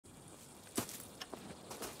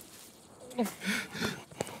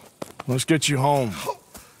Let's get you home.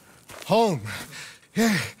 Home?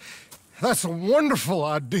 Yeah, that's a wonderful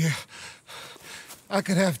idea. I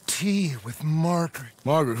could have tea with Margaret.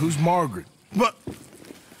 Margaret? Who's Margaret? What?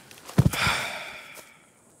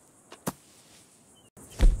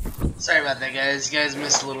 Sorry about that, guys. You guys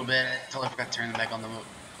missed a little bit. I totally forgot to turn it back on the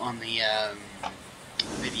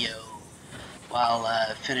video while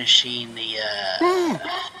finishing the.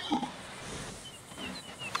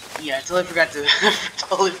 Yeah, I totally forgot to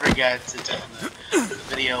turn the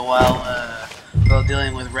video while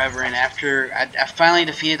dealing with Reverend. After I finally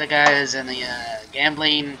defeated the guys in the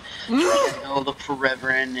gambling, I had to go look for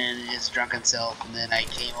Reverend and his drunken self, and then I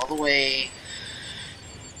came all the way.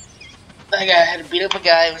 I had to beat up a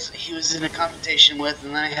guy he was in a confrontation with,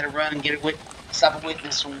 and then I had to run and stop a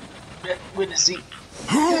witness from witnessing.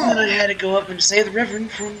 And then I had to go up and save the Reverend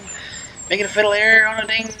from making a fatal error on a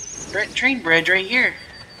dang train bridge right here.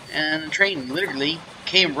 And the train literally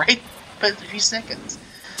came right in a few seconds.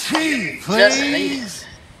 Tea, Just made please. it.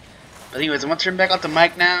 But anyways, I'm going to turn back off the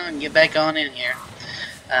mic now and get back on in here.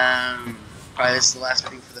 Probably this is the last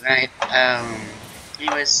video for the night.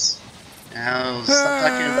 Anyways... I'll stop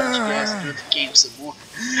talking about you guys and do the game some more.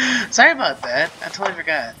 Sorry about that. I totally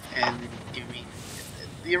forgot. And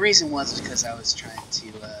the reason was because I was trying to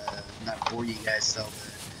not bore you guys with all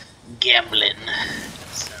the gambling.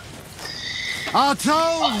 So. I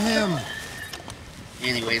told him.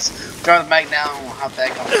 Anyways, throw the mic now and we'll hop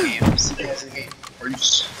back on the game. See you guys in the game.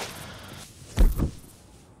 Peace.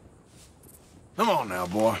 Come on now,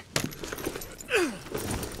 boy.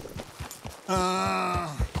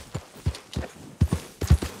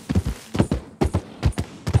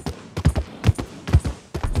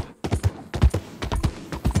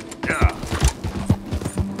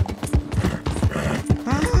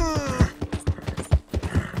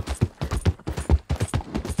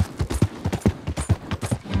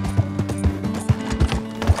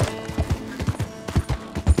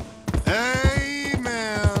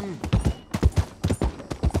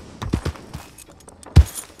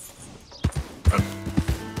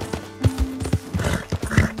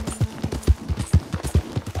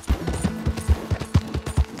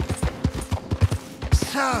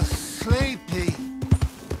 So sleepy.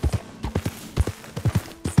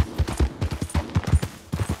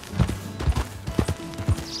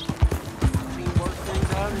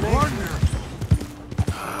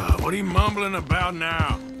 What are you mumbling about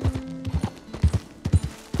now?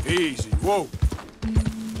 Easy, whoa.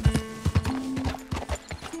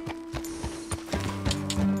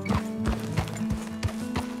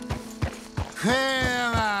 Where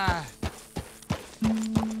am I?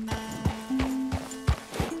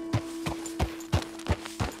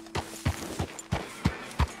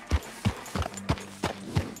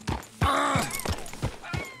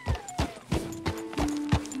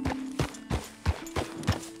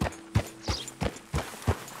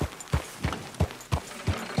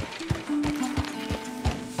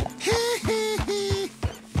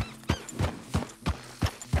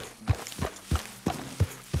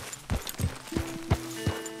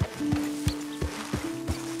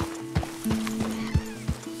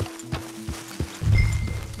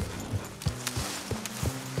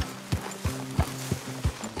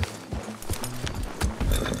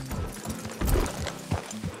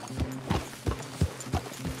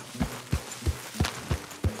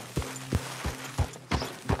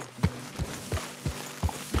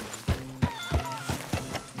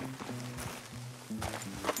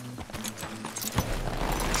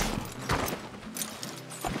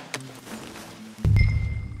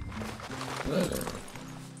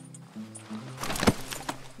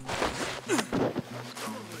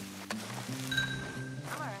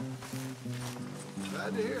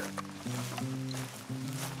 Glad to hear it.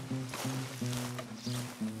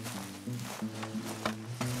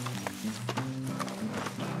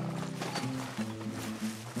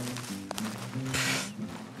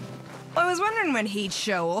 I was wondering when he'd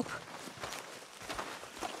show up.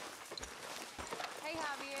 Hey,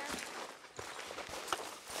 Javier.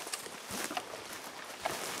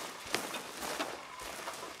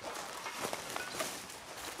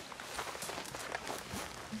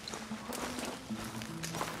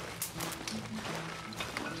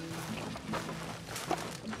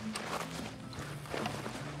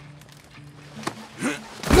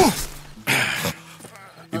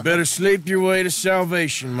 You better sleep your way to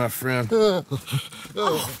salvation, my friend.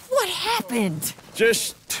 What happened?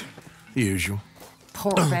 Just the usual.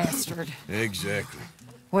 Poor bastard. Exactly.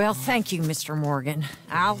 Well, thank you, Mr. Morgan.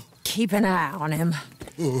 I'll keep an eye on him.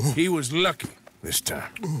 He was lucky this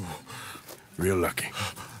time. Real lucky.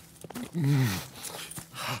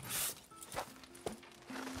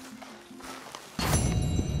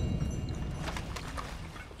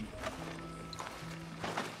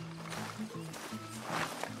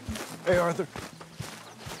 Hey, Arthur.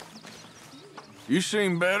 You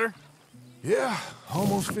seem better? Yeah,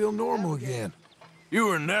 almost feel normal again. You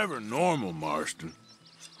were never normal, Marston.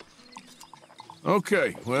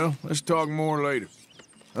 Okay, well, let's talk more later.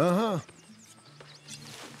 Uh-huh.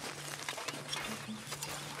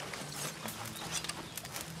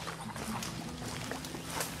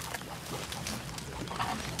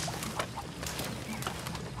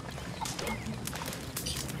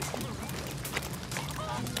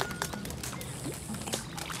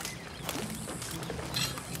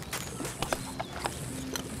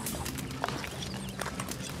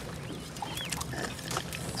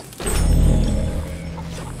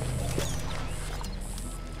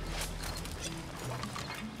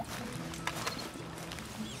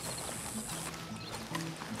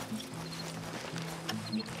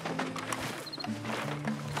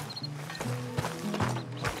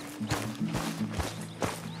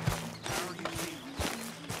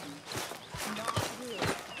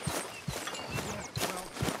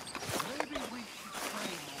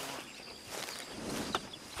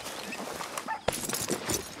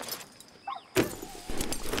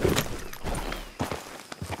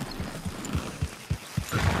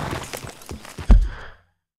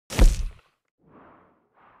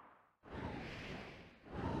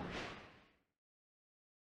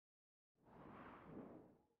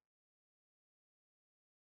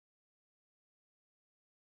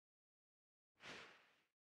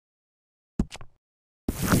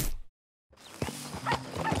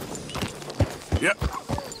 Yep.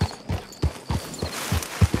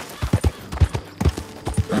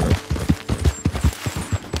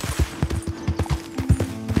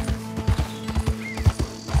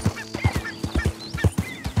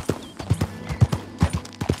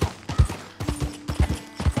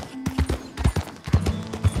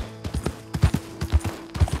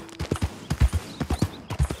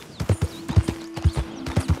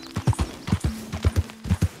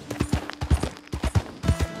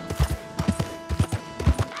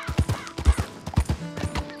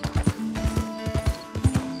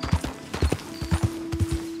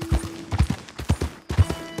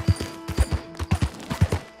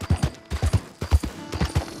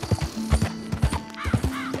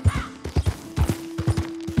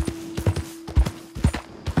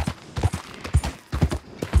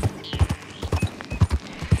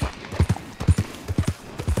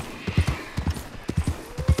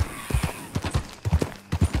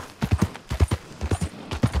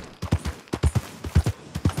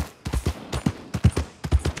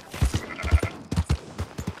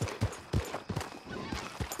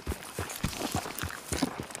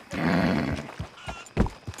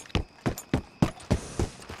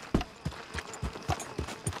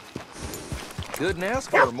 Couldn't ask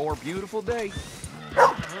for a more beautiful day.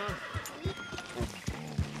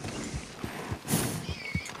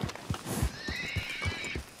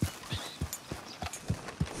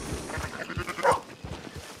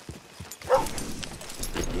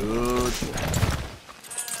 Good.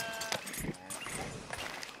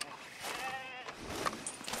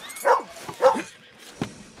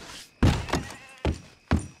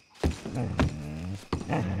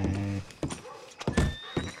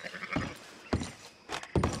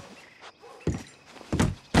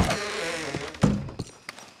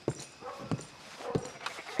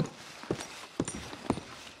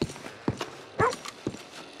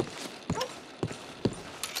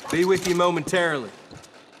 Be with you momentarily.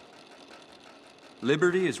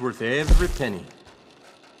 Liberty is worth every penny.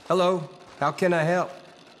 Hello, how can I help?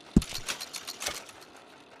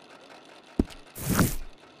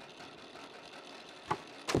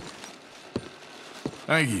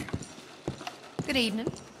 Thank you. Good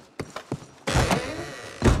evening.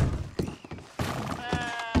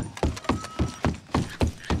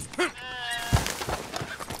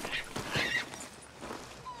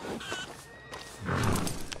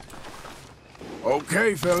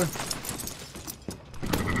 Okay, fella.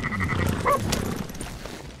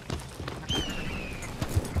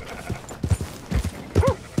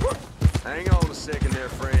 Hang on a second there,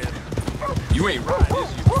 friend. You ain't right,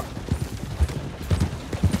 is you?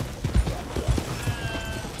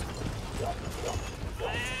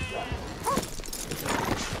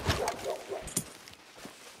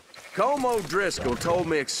 Colm O'Driscoll told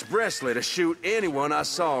me expressly to shoot anyone I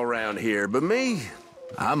saw around here, but me,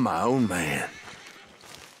 I'm my own man.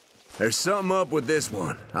 There's something up with this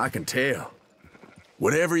one, I can tell.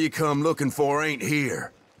 Whatever you come looking for ain't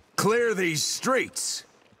here. Clear these streets!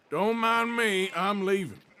 Don't mind me, I'm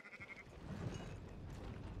leaving.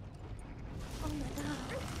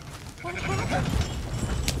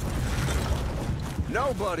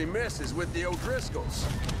 Nobody messes with the O'Driscolls.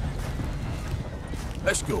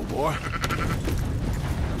 Let's go, boy.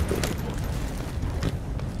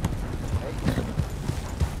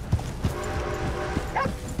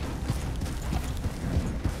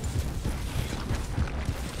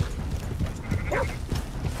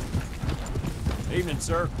 Evening,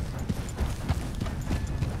 sir.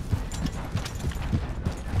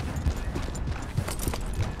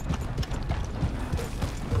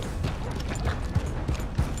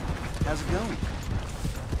 How's it going?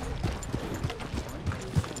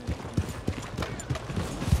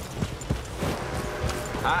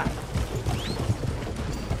 Hi.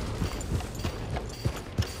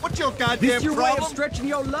 What's your goddamn This your way of problem? stretching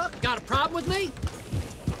your luck? Got a problem with me?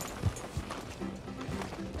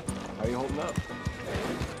 How you holding up?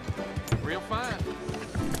 Real fine.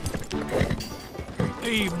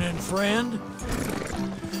 Evening, friend.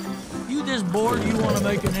 You this bored you want to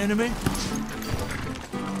make an enemy?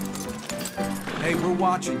 Hey, we're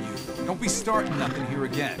watching you. Don't be starting nothing here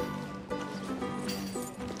again.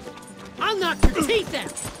 I'll knock your teeth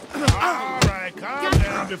out! All right, calm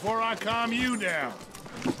down before I calm you down.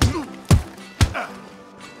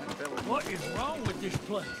 What is wrong with this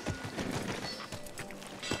place?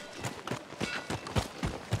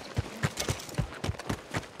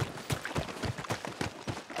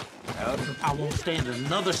 I won't stand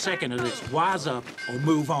another second of this. Wise up or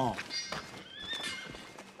move on.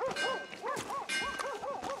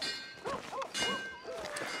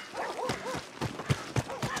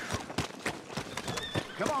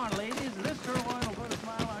 Come on, ladies. This sirloin will put a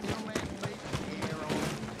smile on your man's face. Here on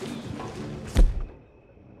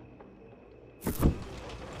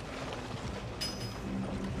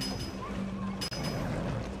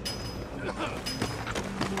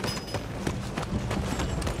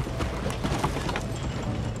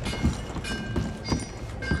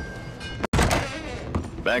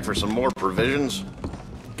Back for some more provisions?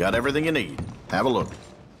 Got everything you need. Have a look.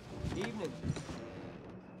 Evening.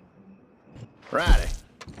 Righty.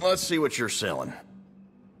 Let's see what you're selling.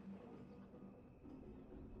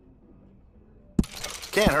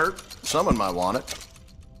 Can't hurt. Someone might want it.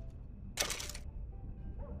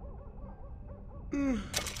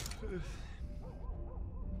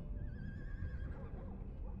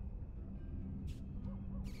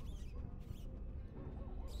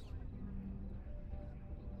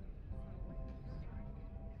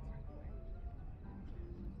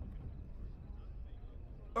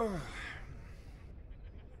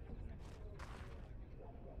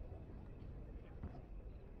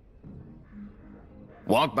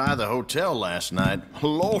 Walked by the hotel last night.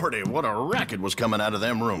 Lordy, what a racket was coming out of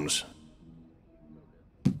them rooms.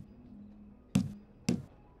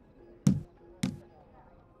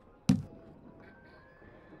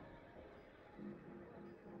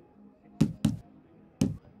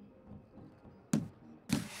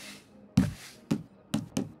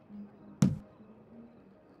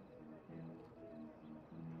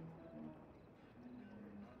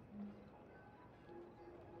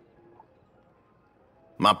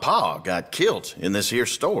 My pa got killed in this here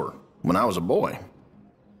store when I was a boy.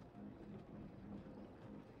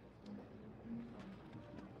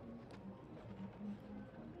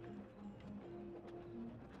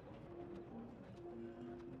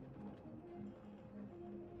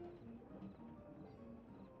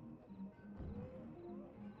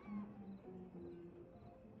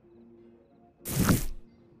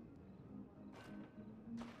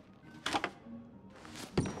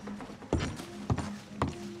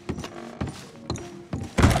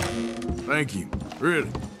 Thank you. Really.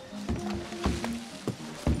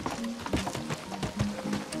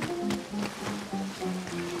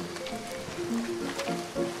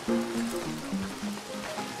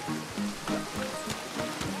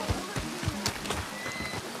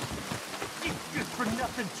 Just for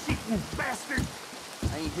nothing, cheating bastard!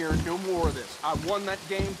 I ain't hearing no more of this. I won that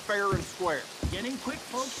game fair and square. Get in quick,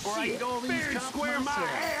 folks, before I get all these Fair and cops square my myself.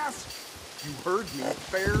 ass! You heard me,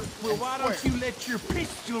 fair. Well, why don't you let your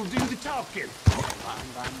pistol do the talking? Fine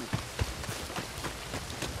by me.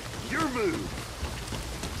 Your move.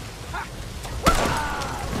 Ha!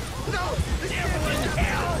 No! Devil in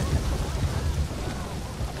hell!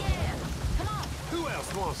 Yeah, come on. Who else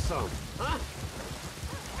wants some? Huh?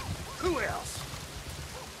 Who else?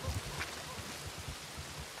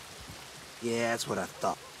 Yeah, that's what I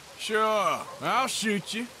thought. Sure, I'll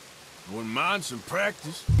shoot you. Wouldn't mind some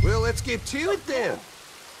practice. Well, let's get to it then.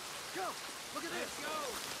 Go. Look at this.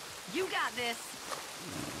 Go. You got this.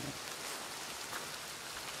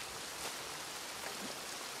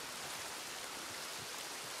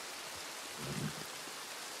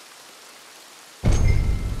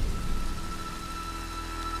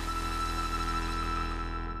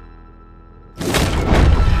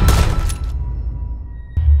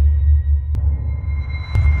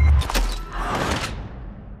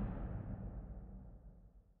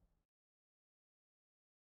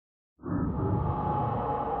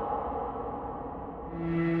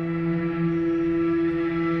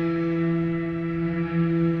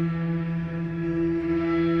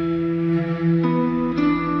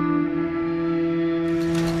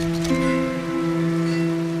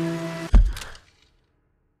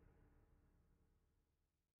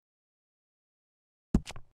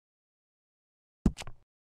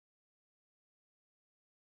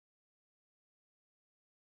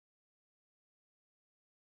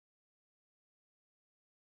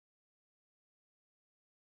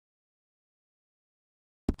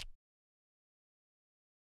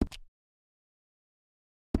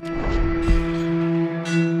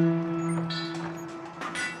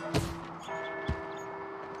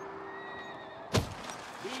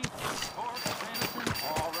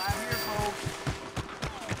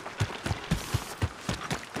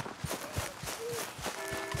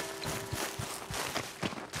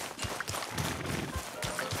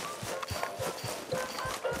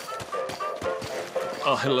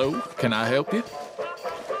 Hello? Can I help you?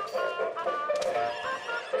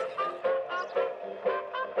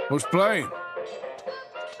 Who's playing?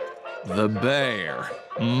 The Bear.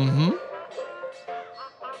 Mm-hmm.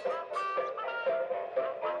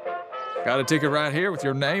 Got a ticket right here with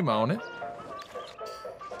your name on it.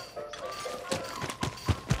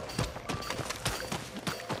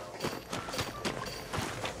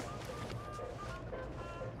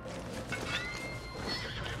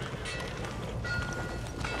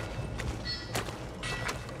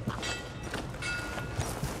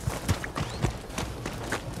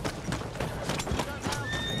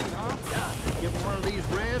 Give one of these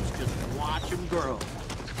ribs, just watch them grow.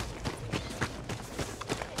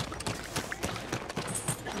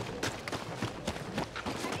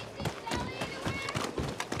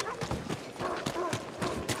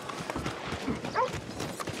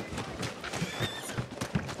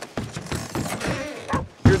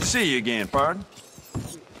 Good to see you again, pardon.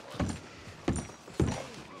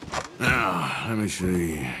 Now, let me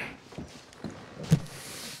see.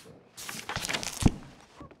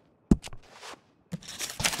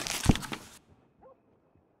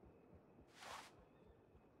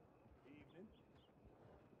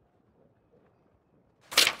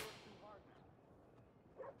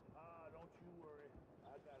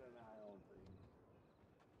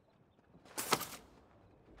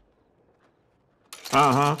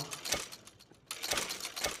 Uh-huh. Still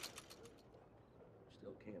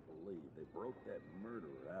can't believe they broke that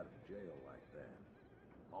murderer out of jail like that.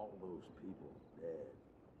 All those people dead.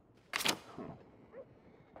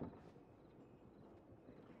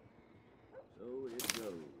 So it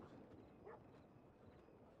goes.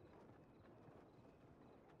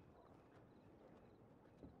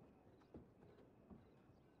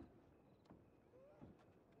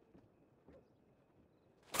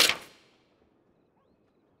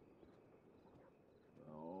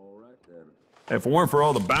 If it weren't for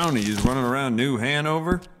all the bounties running around New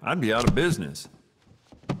Hanover, I'd be out of business.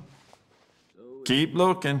 Keep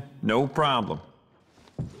looking, no problem.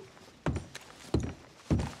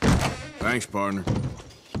 Thanks, partner.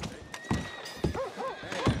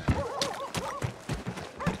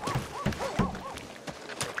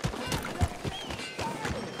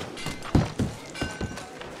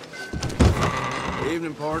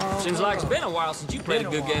 Evening, partner. Seems like it's been a while since you played a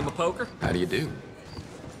good game of poker. How do you do?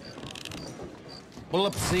 Pull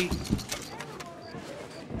up a seat.